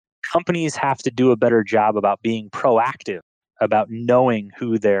Companies have to do a better job about being proactive, about knowing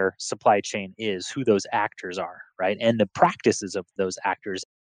who their supply chain is, who those actors are, right? And the practices of those actors.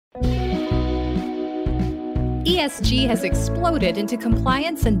 ESG has exploded into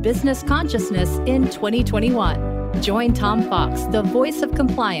compliance and business consciousness in 2021. Join Tom Fox, the voice of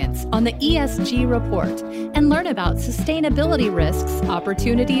compliance, on the ESG Report and learn about sustainability risks,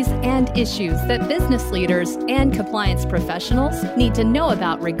 opportunities, and issues that business leaders and compliance professionals need to know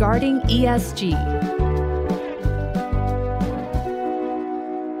about regarding ESG.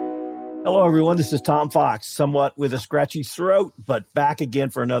 Hello, everyone. This is Tom Fox, somewhat with a scratchy throat, but back again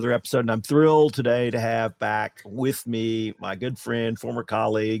for another episode. And I'm thrilled today to have back with me my good friend, former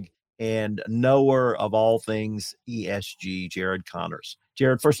colleague, and knower of all things ESG, Jared Connors.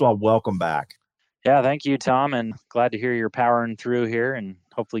 Jared, first of all, welcome back. Yeah, thank you, Tom, and glad to hear you're powering through here and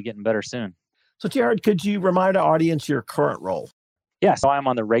hopefully getting better soon. So, Jared, could you remind our audience your current role? Yeah, so I'm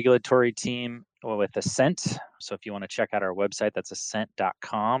on the regulatory team with Ascent. So if you want to check out our website, that's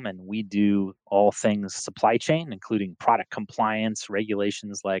ascent.com. And we do all things supply chain, including product compliance,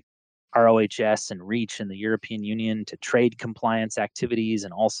 regulations like ROHS and REACH in the European Union, to trade compliance activities,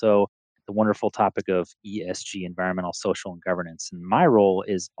 and also the wonderful topic of ESG, environmental, social, and governance. And my role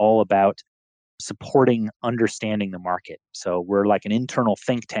is all about supporting understanding the market. So we're like an internal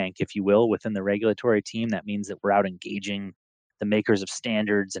think tank, if you will, within the regulatory team. That means that we're out engaging the makers of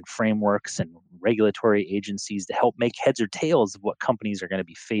standards and frameworks and regulatory agencies to help make heads or tails of what companies are going to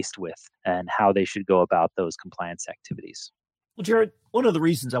be faced with and how they should go about those compliance activities. Well, Jared, one of the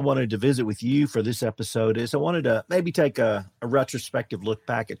reasons I wanted to visit with you for this episode is I wanted to maybe take a retrospective look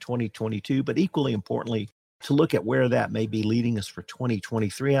back at 2022, but equally importantly, to look at where that may be leading us for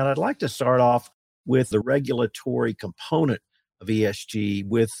 2023. And I'd like to start off with the regulatory component of ESG,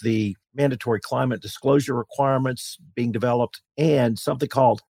 with the mandatory climate disclosure requirements being developed and something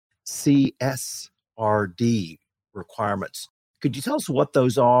called CSRD requirements. Could you tell us what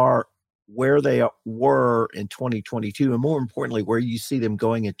those are, where they were in 2022, and more importantly, where you see them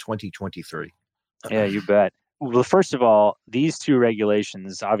going in 2023? Yeah, you bet. Well, first of all, these two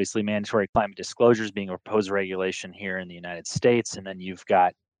regulations, obviously mandatory climate disclosures being a proposed regulation here in the United States, and then you've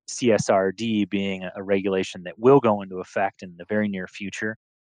got CSRD being a regulation that will go into effect in the very near future.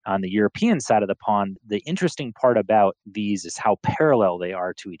 On the European side of the pond, the interesting part about these is how parallel they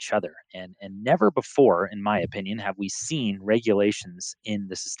are to each other. And never before, in my opinion, have we seen regulations in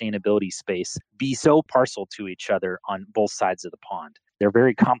the sustainability space be so partial to each other on both sides of the pond. They're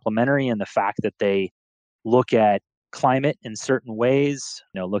very complementary in the fact that they look at climate in certain ways,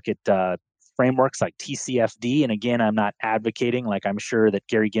 look at frameworks like TCFD. And again, I'm not advocating, like I'm sure that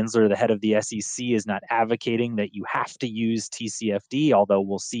Gary Gensler, the head of the SEC, is not advocating that you have to use TCFD, although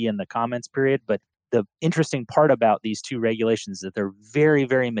we'll see in the comments period. But the interesting part about these two regulations is that they're very,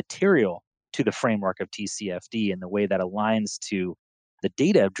 very material to the framework of TCFD and the way that aligns to the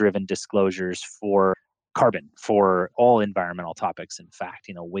data-driven disclosures for carbon, for all environmental topics, in fact,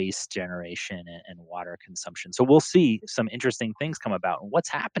 waste generation and water consumption. So we'll see some interesting things come about. And what's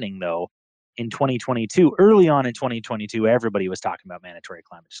happening, though, in 2022, early on in 2022, everybody was talking about mandatory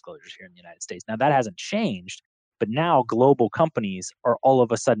climate disclosures here in the United States. Now, that hasn't changed, but now global companies are all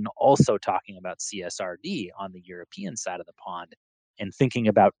of a sudden also talking about CSRD on the European side of the pond and thinking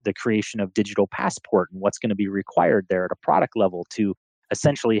about the creation of digital passport and what's going to be required there at a product level to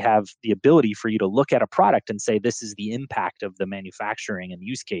essentially have the ability for you to look at a product and say, this is the impact of the manufacturing and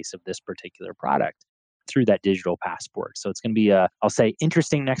use case of this particular product through that digital passport. So it's going to be I'll say,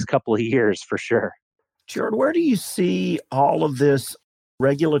 interesting next couple of years for sure. Jared, where do you see all of this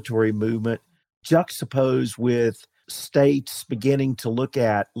regulatory movement juxtaposed with states beginning to look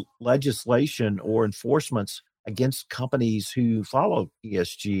at legislation or enforcements against companies who follow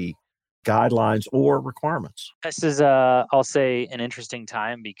ESG guidelines or requirements? This is, I'll say, an interesting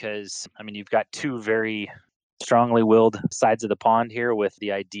time because, you've got two very strongly willed sides of the pond here with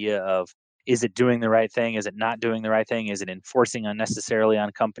the idea of, is it doing the right thing? Is it not doing the right thing? Is it enforcing unnecessarily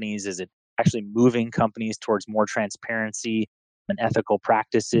on companies? Is it actually moving companies towards more transparency and ethical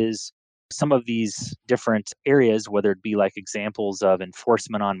practices? Some of these different areas, whether it be like examples of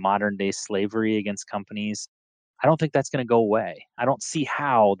enforcement on modern day slavery against companies, I don't think that's going to go away. I don't see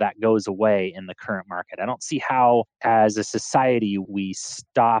how that goes away in the current market. I don't see how, as a society, we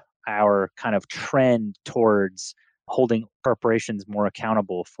stop our kind of trend towards holding corporations more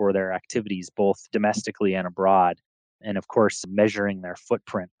accountable for their activities, both domestically and abroad. And of course, measuring their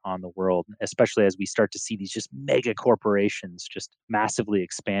footprint on the world, especially as we start to see these just mega corporations just massively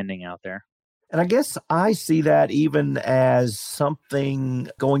expanding out there. And I guess I see that even as something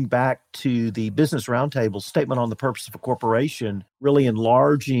going back to the Business Roundtable statement on the purpose of a corporation, really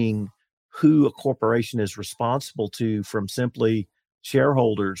enlarging who a corporation is responsible to from simply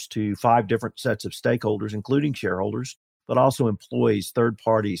shareholders to 5 different sets of stakeholders, including shareholders, but also employees, third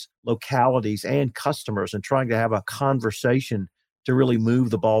parties, localities, and customers, and trying to have a conversation to really move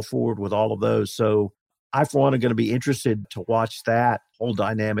the ball forward with all of those. So I, for one, are going to be interested to watch that whole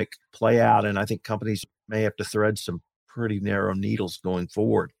dynamic play out. And I think companies may have to thread some pretty narrow needles going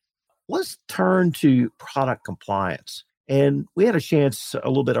forward. Let's turn to product compliance. And we had a chance a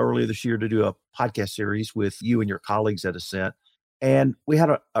little bit earlier this year to do a podcast series with you and your colleagues at Ascent. And we had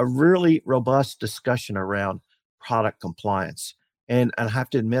a really robust discussion around product compliance. And I have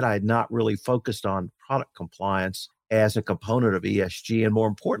to admit, I had not really focused on product compliance as a component of ESG and more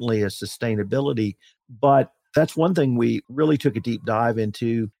importantly, as sustainability. But that's one thing we really took a deep dive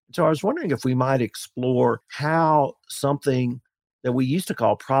into. So I was wondering if we might explore how something that we used to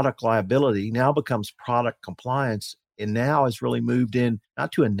call product liability now becomes product compliance and now has really moved in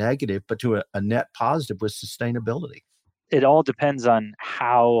not to a negative, but to a net positive with sustainability. It all depends on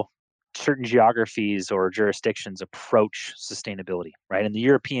how certain geographies or jurisdictions approach sustainability, right? In the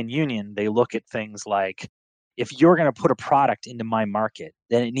European Union, they look at things like, if you're going to put a product into my market,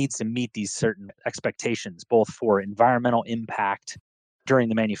 then it needs to meet these certain expectations, both for environmental impact during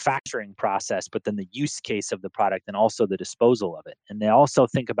the manufacturing process, but then the use case of the product and also the disposal of it. And they also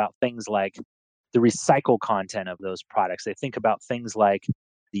think about things like the recycle content of those products. They think about things like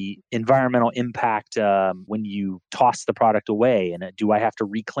the environmental impact when you toss the product away, and do I have to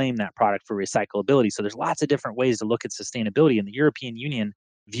reclaim that product for recyclability? So there's lots of different ways to look at sustainability, and the European Union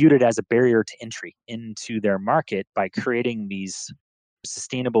viewed it as a barrier to entry into their market by creating these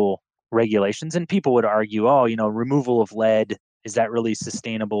sustainable regulations. And people would argue, oh, removal of lead, is that really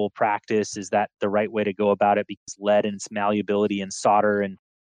sustainable practice? Is that the right way to go about it? Because lead and its malleability in solder, and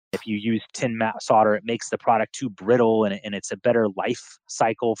if you use tin mat solder, it makes the product too brittle, and it's a better life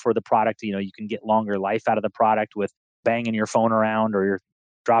cycle for the product. You can get longer life out of the product with banging your phone around or you're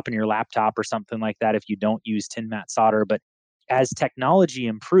dropping your laptop or something like that if you don't use tin mat solder. But as technology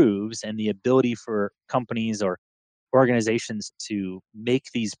improves and the ability for companies or organizations to make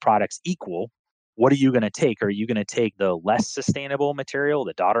these products equal, what are you going to take? Are you going to take the less sustainable material,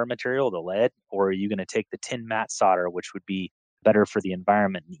 the daughter material, the lead, or are you going to take the tin mat solder, which would be better for the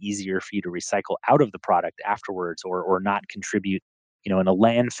environment and easier for you to recycle out of the product afterwards, or not contribute, in a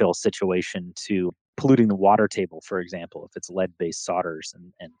landfill situation to polluting the water table, for example, if it's lead-based solders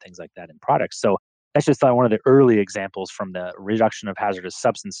and things like that in products. So that's just one of the early examples from the reduction of hazardous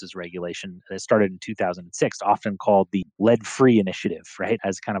substances regulation that started in 2006, often called the lead-free initiative, right,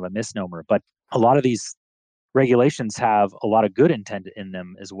 as kind of a misnomer. But a lot of these regulations have a lot of good intent in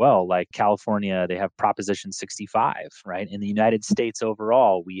them as well. Like California, they have Proposition 65, right? In the United States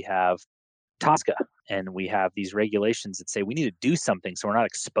overall, we have TSCA, and we have these regulations that say we need to do something so we're not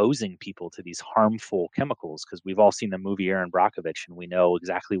exposing people to these harmful chemicals, because we've all seen the movie Erin Brockovich, and we know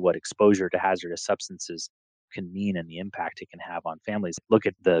exactly what exposure to hazardous substances can mean and the impact it can have on families. Look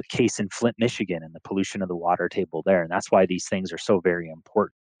at the case in Flint, Michigan, and the pollution of the water table there. And that's why these things are so very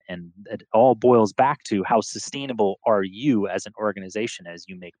important. And it all boils back to how sustainable are you as an organization as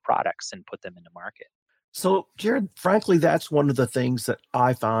you make products and put them into market. So, Jared, frankly, that's one of the things that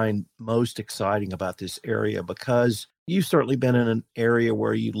I find most exciting about this area, because you've certainly been in an area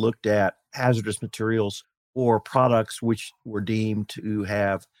where you looked at hazardous materials or products which were deemed to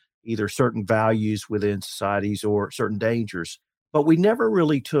have either certain values within societies or certain dangers. But we never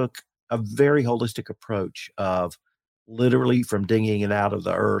really took a very holistic approach of literally from digging it out of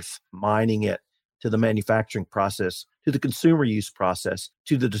the earth, mining it, to the manufacturing process, to the consumer use process,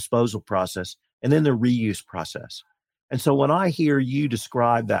 to the disposal process, and then the reuse process. And so when I hear you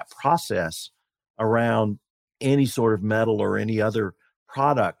describe that process around any sort of metal or any other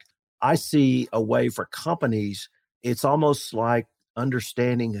product, I see a way for companies. It's almost like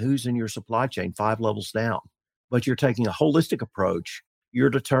understanding who's in your supply chain 5 levels down, but you're taking a holistic approach. You're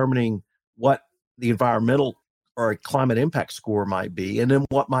determining what the environmental or a climate impact score might be, and then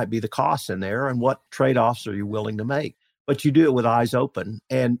what might be the costs in there, and what trade-offs are you willing to make. But you do it with eyes open.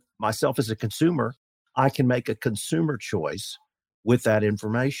 And myself as a consumer, I can make a consumer choice with that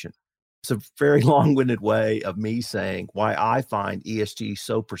information. It's a very long-winded way of me saying why I find ESG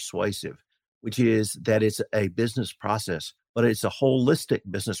so persuasive, which is that it's a business process, but it's a holistic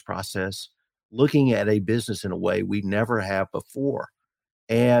business process, looking at a business in a way we never have before.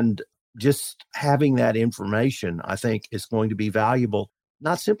 And just having that information, I think, is going to be valuable,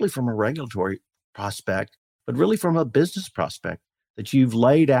 not simply from a regulatory prospect, but really from a business prospect, that you've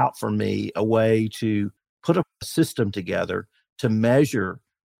laid out for me a way to put a system together to measure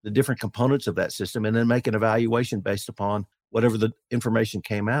the different components of that system and then make an evaluation based upon whatever the information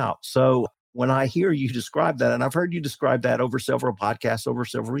came out. So when I hear you describe that, and I've heard you describe that over several podcasts over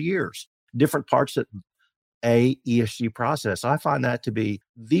several years, different parts of a ESG process, I find that to be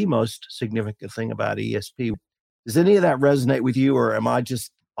the most significant thing about ESP. Does any of that resonate with you, or am I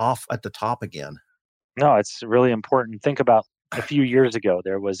just off at the top again? No, it's really important. Think about a few years ago,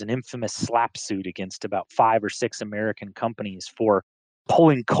 there was an infamous slap suit against about 5 or 6 American companies for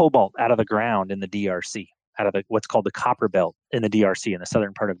pulling cobalt out of the ground in the DRC, out of what's called the copper belt in the DRC, in the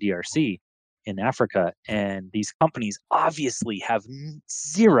southern part of DRC in Africa. And these companies obviously have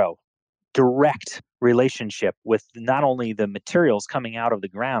zero direct relationship with not only the materials coming out of the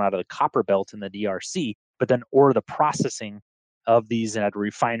ground, out of the copper belt in the DRC, but then or the processing of these at a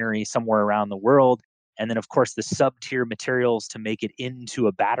refinery somewhere around the world. And then, of course, the sub-tier materials to make it into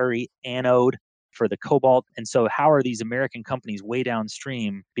a battery anode for the cobalt. And so how are these American companies way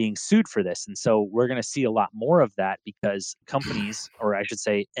downstream being sued for this? And so we're going to see a lot more of that because companies, or I should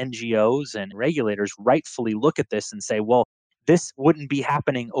say NGOs and regulators, rightfully look at this and say, well, this wouldn't be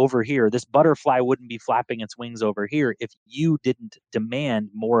happening over here. This butterfly wouldn't be flapping its wings over here if you didn't demand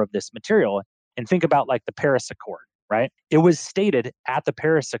more of this material. And think about like the Paris Accord, right? It was stated at the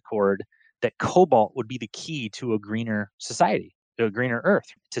Paris Accord that cobalt would be the key to a greener society, to a greener earth,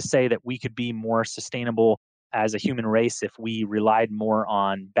 to say that we could be more sustainable as a human race if we relied more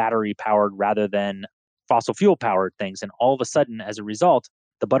on battery powered rather than fossil fuel powered things. And all of a sudden, as a result,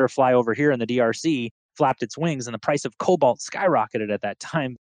 the butterfly over here in the DRC flapped its wings and the price of cobalt skyrocketed at that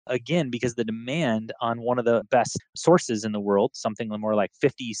time. Again, because the demand on one of the best sources in the world, something more like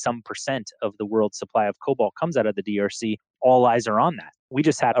 50% of the world's supply of cobalt comes out of the DRC, all eyes are on that. We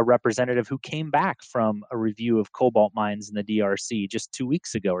just had a representative who came back from a review of cobalt mines in the DRC just 2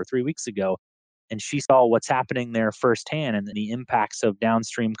 weeks ago or 3 weeks ago. And she saw what's happening there firsthand and the impacts of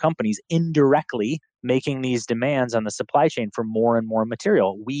downstream companies indirectly making these demands on the supply chain for more and more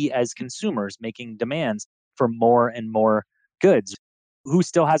material. We as consumers making demands for more and more goods. Who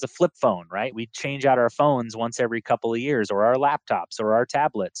still has a flip phone, right? We change out our phones once every couple of years, or our laptops or our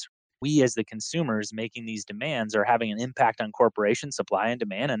tablets. We as the consumers making these demands are having an impact on corporation supply and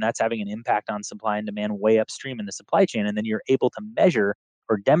demand, and that's having an impact on supply and demand way upstream in the supply chain. And then you're able to measure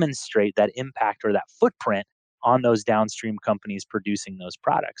or demonstrate that impact or that footprint on those downstream companies producing those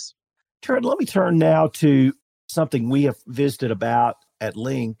products. Trent, let me turn now to something we have visited about at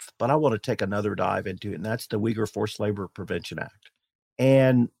length, but I want to take another dive into it, and that's the Uyghur Forced Labor Prevention Act.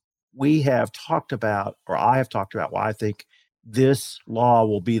 And we have talked about, or I have talked about, why I think this law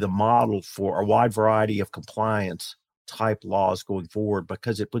will be the model for a wide variety of compliance type laws going forward,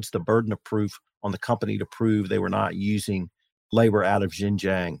 because it puts the burden of proof on the company to prove they were not using labor out of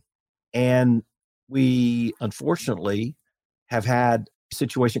Xinjiang. And we, unfortunately, have had a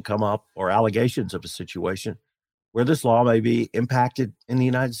situation come up, or allegations of a situation, where this law may be impacted in the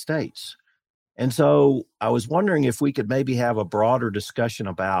United States. And so I was wondering if we could maybe have a broader discussion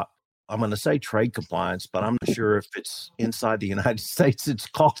about, I'm going to say trade compliance, but I'm not sure if it's inside the United States, it's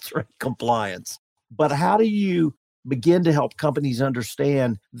called trade compliance. But how do you begin to help companies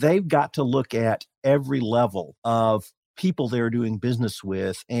understand they've got to look at every level of people they're doing business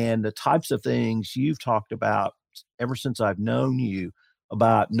with and the types of things you've talked about ever since I've known you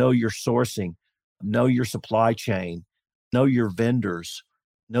about know your sourcing, know your supply chain, know your vendors,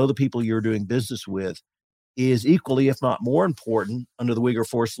 know the people you're doing business with, is equally, if not more important, under the Uyghur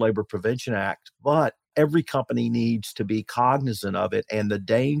Forced Labor Prevention Act. But every company needs to be cognizant of it and the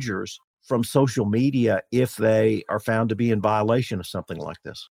dangers from social media if they are found to be in violation of something like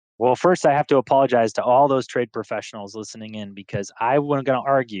this. Well, first, I have to apologize to all those trade professionals listening in, because I'm going to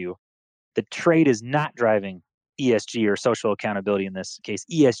argue that trade is not driving ESG or social accountability in this case.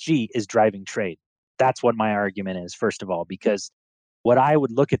 ESG is driving trade. That's what my argument is, first of all, because what I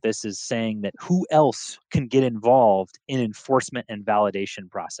would look at this is saying that who else can get involved in enforcement and validation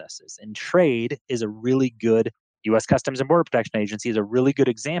processes? And trade is a really good, U.S. Customs and Border Protection Agency is a really good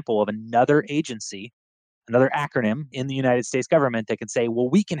example of another agency, another acronym in the United States government that can say,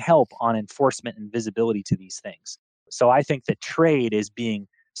 well, we can help on enforcement and visibility to these things. So I think that trade is being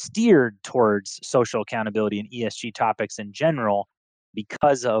steered towards social accountability and ESG topics in general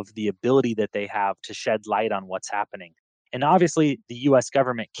because of the ability that they have to shed light on what's happening. And obviously, the US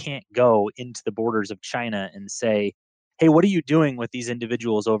government can't go into the borders of China and say, hey, what are you doing with these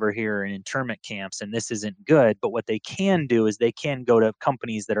individuals over here in internment camps? And this isn't good. But what they can do is they can go to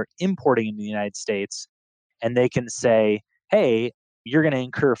companies that are importing in the United States and they can say, hey, you're going to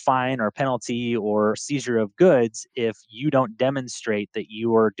incur fine or penalty or seizure of goods if you don't demonstrate that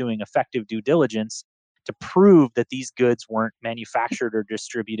you are doing effective due diligence to prove that these goods weren't manufactured or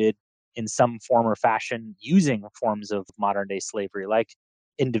distributed in some form or fashion using forms of modern day slavery, like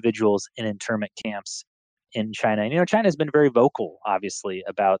individuals in internment camps in China. And, China has been very vocal, obviously,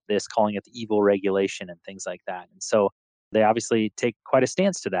 about this, calling it the evil regulation and things like that. And so they obviously take quite a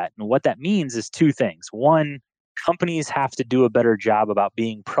stance to that. And what that means is two things. One, companies have to do a better job about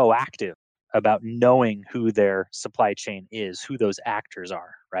being proactive about knowing who their supply chain is, who those actors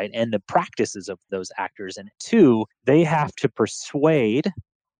are, right? And the practices of those actors. And two, they have to persuade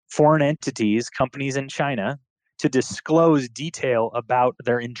foreign entities, companies in China, to disclose detail about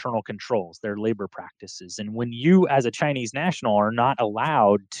their internal controls, their labor practices. And when you, as a Chinese national, are not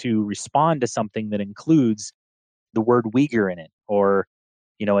allowed to respond to something that includes the word Uyghur in it, or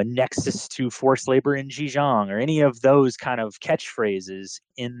a nexus to forced labor in Xinjiang, or any of those kind of catchphrases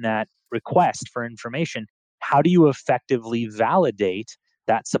in that request for information, how do you effectively validate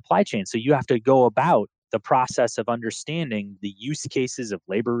that supply chain? So you have to go about the process of understanding the use cases of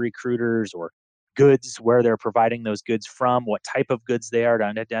labor recruiters or goods, where they're providing those goods from, what type of goods they are, to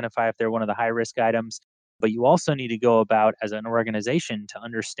identify if they're one of the high risk items. But you also need to go about, as an organization, to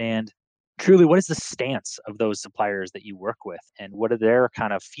understand truly what is the stance of those suppliers that you work with, and what are their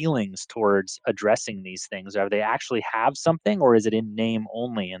kind of feelings towards addressing these things. Are they actually have something, or is it in name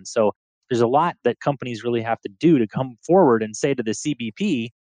only? And so there's a lot that companies really have to do to come forward and say to the CBP,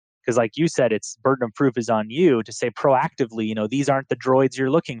 because like you said, it's burden of proof is on you to say proactively, these aren't the droids you're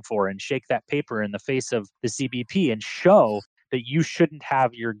looking for, and shake that paper in the face of the CBP and show that you shouldn't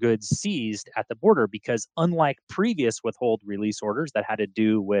have your goods seized at the border, because unlike previous withhold release orders that had to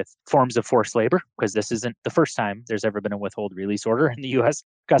do with forms of forced labor, because this isn't the first time there's ever been a withhold release order in the U.S.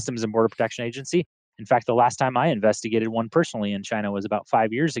 Customs and Border Protection Agency. In fact, the last time I investigated one personally in China was about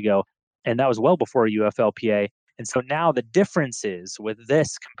 5 years ago, and that was well before UFLPA. And so now the difference is with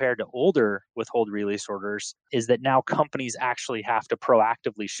this compared to older withhold release orders is that now companies actually have to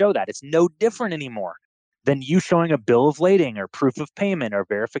proactively show that. It's no different anymore than you showing a bill of lading or proof of payment or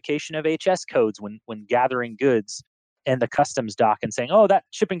verification of HS codes when gathering goods and the customs dock and saying, oh, that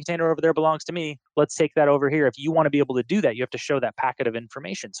shipping container over there belongs to me. Let's take that over here. If you want to be able to do that, you have to show that packet of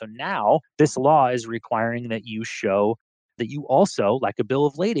information. So now this law is requiring that you show that you also, like a bill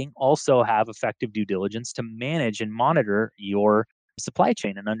of lading, also have effective due diligence to manage and monitor your supply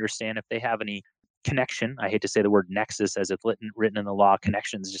chain and understand if they have any connection. I hate to say the word nexus as it's written in the law.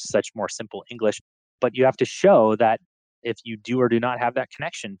 Connection is just such more simple English. But you have to show that if you do or do not have that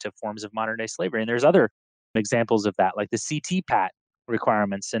connection to forms of modern day slavery. And there's other examples of that, like the CT-PAT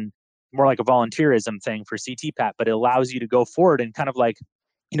requirements, and more like a volunteerism thing for CT-PAT, but it allows you to go forward and kind of like,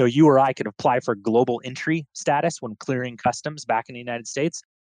 you or I could apply for global entry status when clearing customs back in the United States.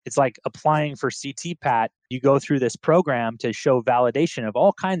 It's like applying for CT-PAT. You go through this program to show validation of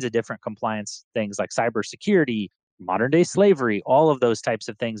all kinds of different compliance things like cybersecurity, modern day slavery, all of those types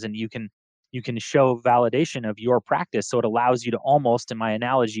of things. And you can show validation of your practice. So it allows you to almost, in my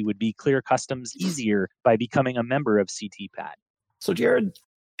analogy, would be clear customs easier by becoming a member of CT-PAT. So Jared,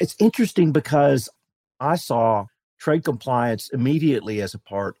 it's interesting because I saw trade compliance immediately as a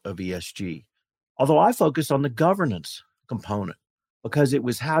part of ESG, although I focused on the governance component because it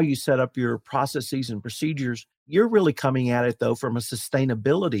was how you set up your processes and procedures. You're really coming at it, though, from a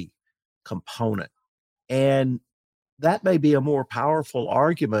sustainability component. And that may be a more powerful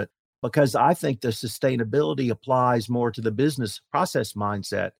argument because I think the sustainability applies more to the business process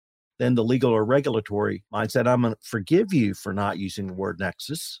mindset than the legal or regulatory mindset. I'm going to forgive you for not using the word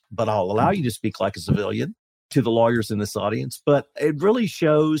nexus, but I'll allow you to speak like a civilian to the lawyers in this audience. But it really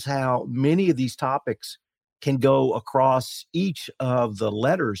shows how many of these topics can go across each of the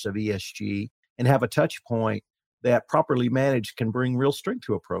letters of ESG and have a touch point that properly managed can bring real strength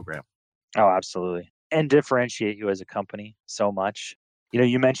to a program. Oh, absolutely. And differentiate you as a company so much.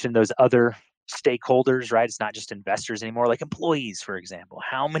 You mentioned those other stakeholders, right? It's not just investors anymore, like employees, for example.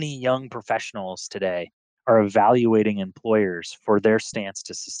 How many young professionals today are evaluating employers for their stance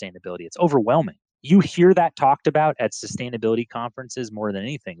to sustainability? It's overwhelming. You hear that talked about at sustainability conferences more than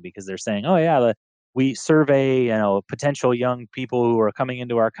anything because they're saying, oh, yeah, we survey potential young people who are coming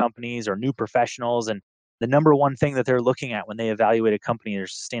into our companies or new professionals, and the number one thing that they're looking at when they evaluate a company are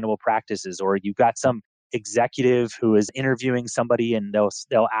sustainable practices. Or you've got some executive who is interviewing somebody and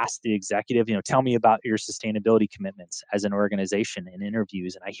they'll ask the executive, tell me about your sustainability commitments as an organization in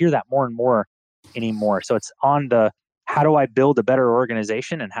interviews. And I hear that more and more anymore. So it's on the how do I build a better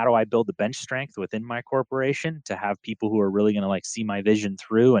organization and how do I build the bench strength within my corporation to have people who are really going to see my vision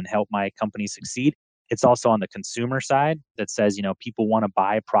through and help my company succeed. It's also on the consumer side that says, people want to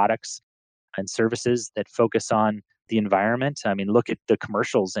buy products and services that focus on the environment. I mean, look at the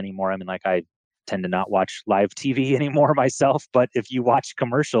commercials anymore. I mean, like I tend to not watch live TV anymore myself, but if you watch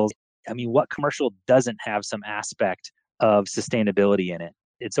commercials, I mean, what commercial doesn't have some aspect of sustainability in it?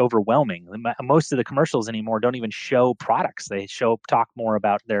 It's overwhelming. Most of the commercials anymore don't even show products. They talk more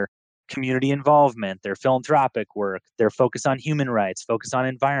about their community involvement, their philanthropic work, their focus on human rights, focus on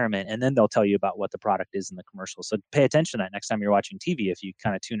environment, and then they'll tell you about what the product is in the commercial. So pay attention to that next time you're watching TV if you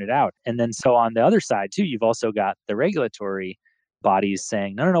kind of tune it out. And then so on the other side too, you've also got the regulatory bodies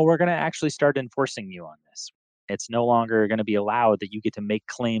saying, no, we're going to actually start enforcing you on this. It's no longer going to be allowed that you get to make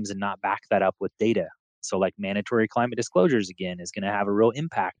claims and not back that up with data. So like mandatory climate disclosures again is going to have a real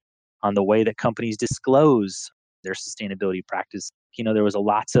impact on the way that companies disclose their sustainability practice. There was a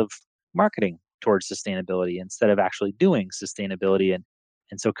lots of marketing towards sustainability instead of actually doing sustainability.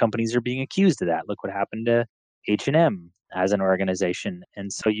 And so companies are being accused of that. Look what happened to H&M as an organization.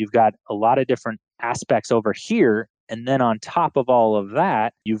 And so you've got a lot of different aspects over here. And then on top of all of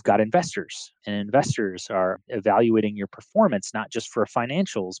that, you've got investors. And investors are evaluating your performance, not just for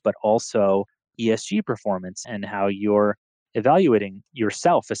financials, but also ESG performance and how you're evaluating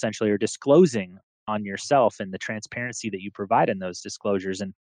yourself, essentially, or disclosing on yourself and the transparency that you provide in those disclosures.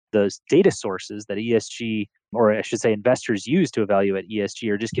 And those data sources that ESG, or I should say investors use to evaluate ESG,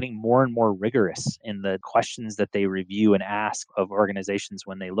 are just getting more and more rigorous in the questions that they review and ask of organizations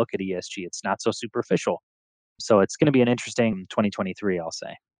when they look at ESG. It's not so superficial. So it's going to be an interesting 2023, I'll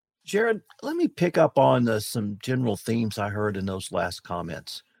say. Jared, let me pick up on some general themes I heard in those last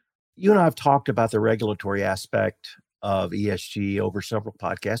comments. You and I have talked about the regulatory aspect of ESG over several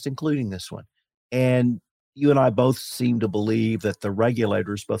podcasts, including this one. And you and I both seem to believe that the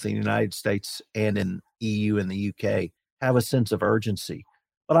regulators, both in the United States and in EU and the UK, have a sense of urgency.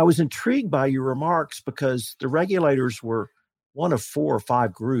 But I was intrigued by your remarks because the regulators were one of 4 or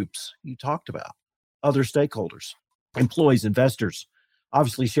 5 groups you talked about. Other stakeholders, employees, investors,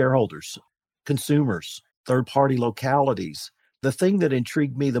 obviously shareholders, consumers, third-party localities. The thing that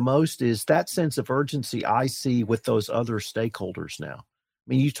intrigued me the most is that sense of urgency I see with those other stakeholders now. I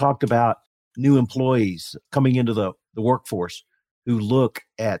mean, you talked about new employees coming into the workforce who look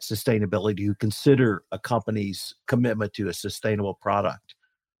at sustainability, who consider a company's commitment to a sustainable product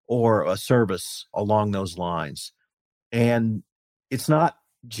or a service along those lines. And it's not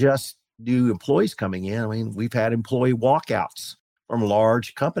just new employees coming in. I mean, we've had employee walkouts from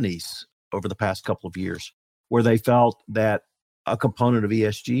large companies over the past couple of years where they felt that a component of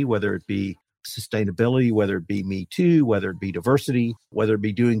ESG, whether it be sustainability, whether it be Me Too, whether it be diversity, whether it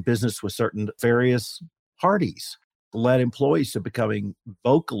be doing business with certain various parties, led employees to becoming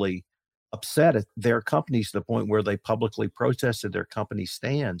vocally upset at their companies to the point where they publicly protested their company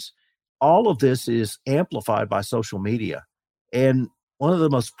stands. All of this is amplified by social media. And one of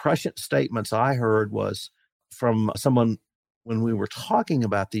the most prescient statements I heard was from someone when we were talking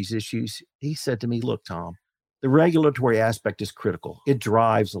about these issues. He said to me, look, Tom, the regulatory aspect is critical. It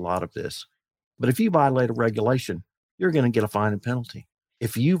drives a lot of this. But if you violate a regulation, you're going to get a fine and penalty.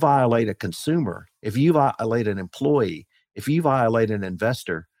 If you violate a consumer, if you violate an employee, if you violate an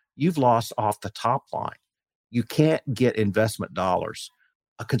investor, you've lost off the top line. You can't get investment dollars.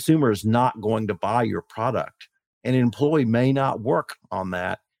 A consumer is not going to buy your product. An employee may not work on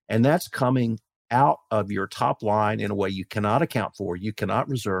that. And that's coming out of your top line in a way you cannot account for, you cannot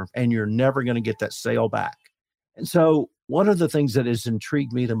reserve, and you're never going to get that sale back. And so one of the things that has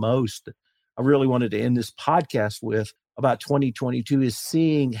intrigued me the most, I really wanted to end this podcast with about 2022, is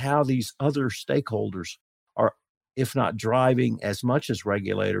seeing how these other stakeholders are, if not driving as much as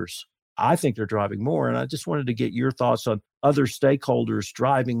regulators, I think they're driving more. And I just wanted to get your thoughts on other stakeholders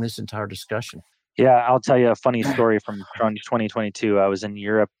driving this entire discussion. Yeah, I'll tell you a funny story from 2022. I was in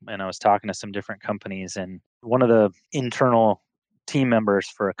Europe and I was talking to some different companies, and one of the internal team members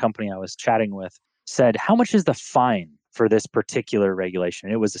for a company I was chatting with said, how much is the fine for this particular regulation?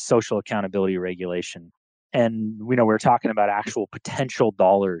 It was a social accountability regulation. And we were talking about actual potential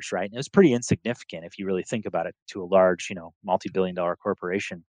dollars, right? And it was pretty insignificant if you really think about it to a large, multi-billion-dollar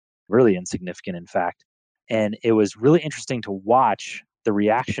corporation. Really insignificant, in fact. And it was really interesting to watch the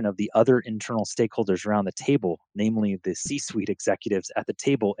reaction of the other internal stakeholders around the table, namely the C-suite executives at the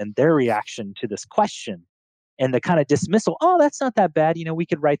table, and their reaction to this question and the kind of dismissal. Oh, that's not that bad. We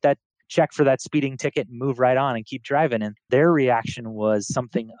could write that check for that speeding ticket and move right on and keep driving. And their reaction was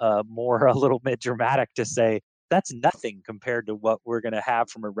something a little bit dramatic to say, that's nothing compared to what we're going to have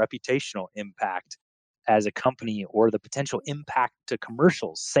from a reputational impact as a company, or the potential impact to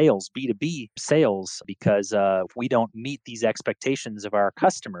commercials, sales, B2B sales, because if we don't meet these expectations of our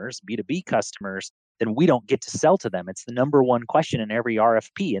customers, B2B customers, then we don't get to sell to them. It's the number one question in every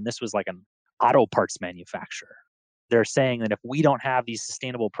RFP. And this was like an auto parts manufacturer. They're saying that if we don't have these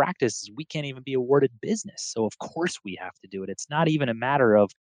sustainable practices, we can't even be awarded business. So of course we have to do it. It's not even a matter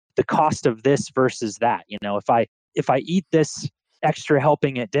of the cost of this versus that. If I eat this extra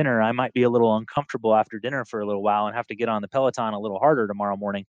helping at dinner, I might be a little uncomfortable after dinner for a little while and have to get on the Peloton a little harder tomorrow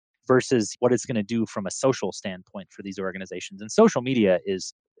morning versus what it's going to do from a social standpoint for these organizations. And social media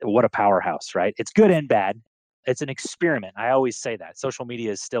is what a powerhouse, right? It's good and bad. It's an experiment. I always say that social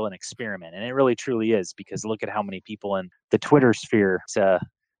media is still an experiment, and it really truly is, because look at how many people in the Twitter sphere,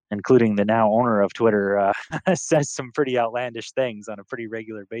 including the now owner of Twitter, says some pretty outlandish things on a pretty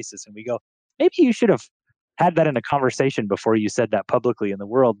regular basis. And we go, maybe you should have had that in a conversation before you said that publicly in the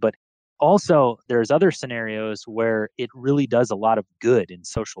world. But also, there's other scenarios where it really does a lot of good in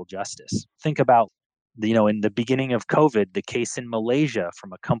social justice. Think about, in the beginning of COVID, the case in Malaysia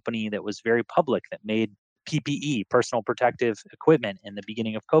from a company that was very public that made PPE, personal protective equipment, in the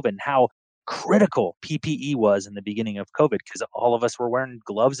beginning of COVID, and how critical PPE was in the beginning of COVID, because all of us were wearing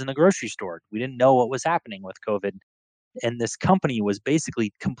gloves in the grocery store. We didn't know what was happening with COVID. And this company was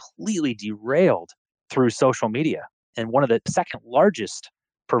basically completely derailed through social media. And one of the second largest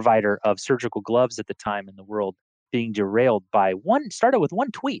provider of surgical gloves at the time in the world being derailed by started with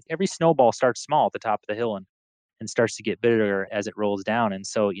one tweet. Every snowball starts small at the top of the hill and starts to get bigger as it rolls down. And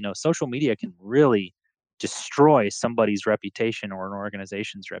so, social media can really destroy somebody's reputation or an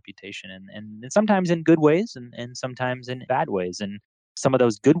organization's reputation, and sometimes in good ways and sometimes in bad ways. And some of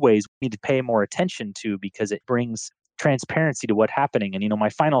those good ways we need to pay more attention to, because it brings transparency to what's happening. And my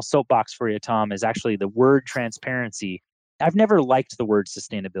final soapbox for you, Tom, is actually the word transparency. I've never liked the word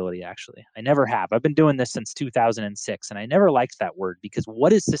sustainability, actually. I never have. I've been doing this since 2006, and I never liked that word, because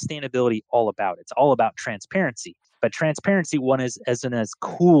what is sustainability all about? It's all about transparency. But transparency isn't as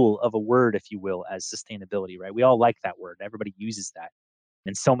cool of a word, if you will, as sustainability, right? We all like that word. Everybody uses that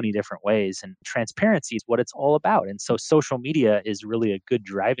in so many different ways. And transparency is what it's all about. And so social media is really a good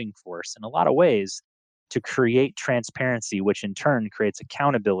driving force in a lot of ways to create transparency, which in turn creates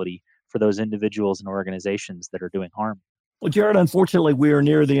accountability for those individuals and organizations that are doing harm. Well, Jared, unfortunately, we are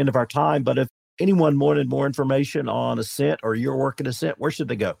near the end of our time, but if anyone wanted more information on Ascent or your work at Ascent, where should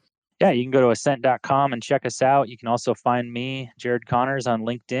they go? Yeah, you can go to ascent.com and check us out. You can also find me, Jared Connors, on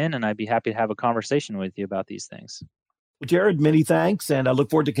LinkedIn, and I'd be happy to have a conversation with you about these things. Well, Jared, many thanks, and I look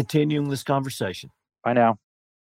forward to continuing this conversation. Bye now.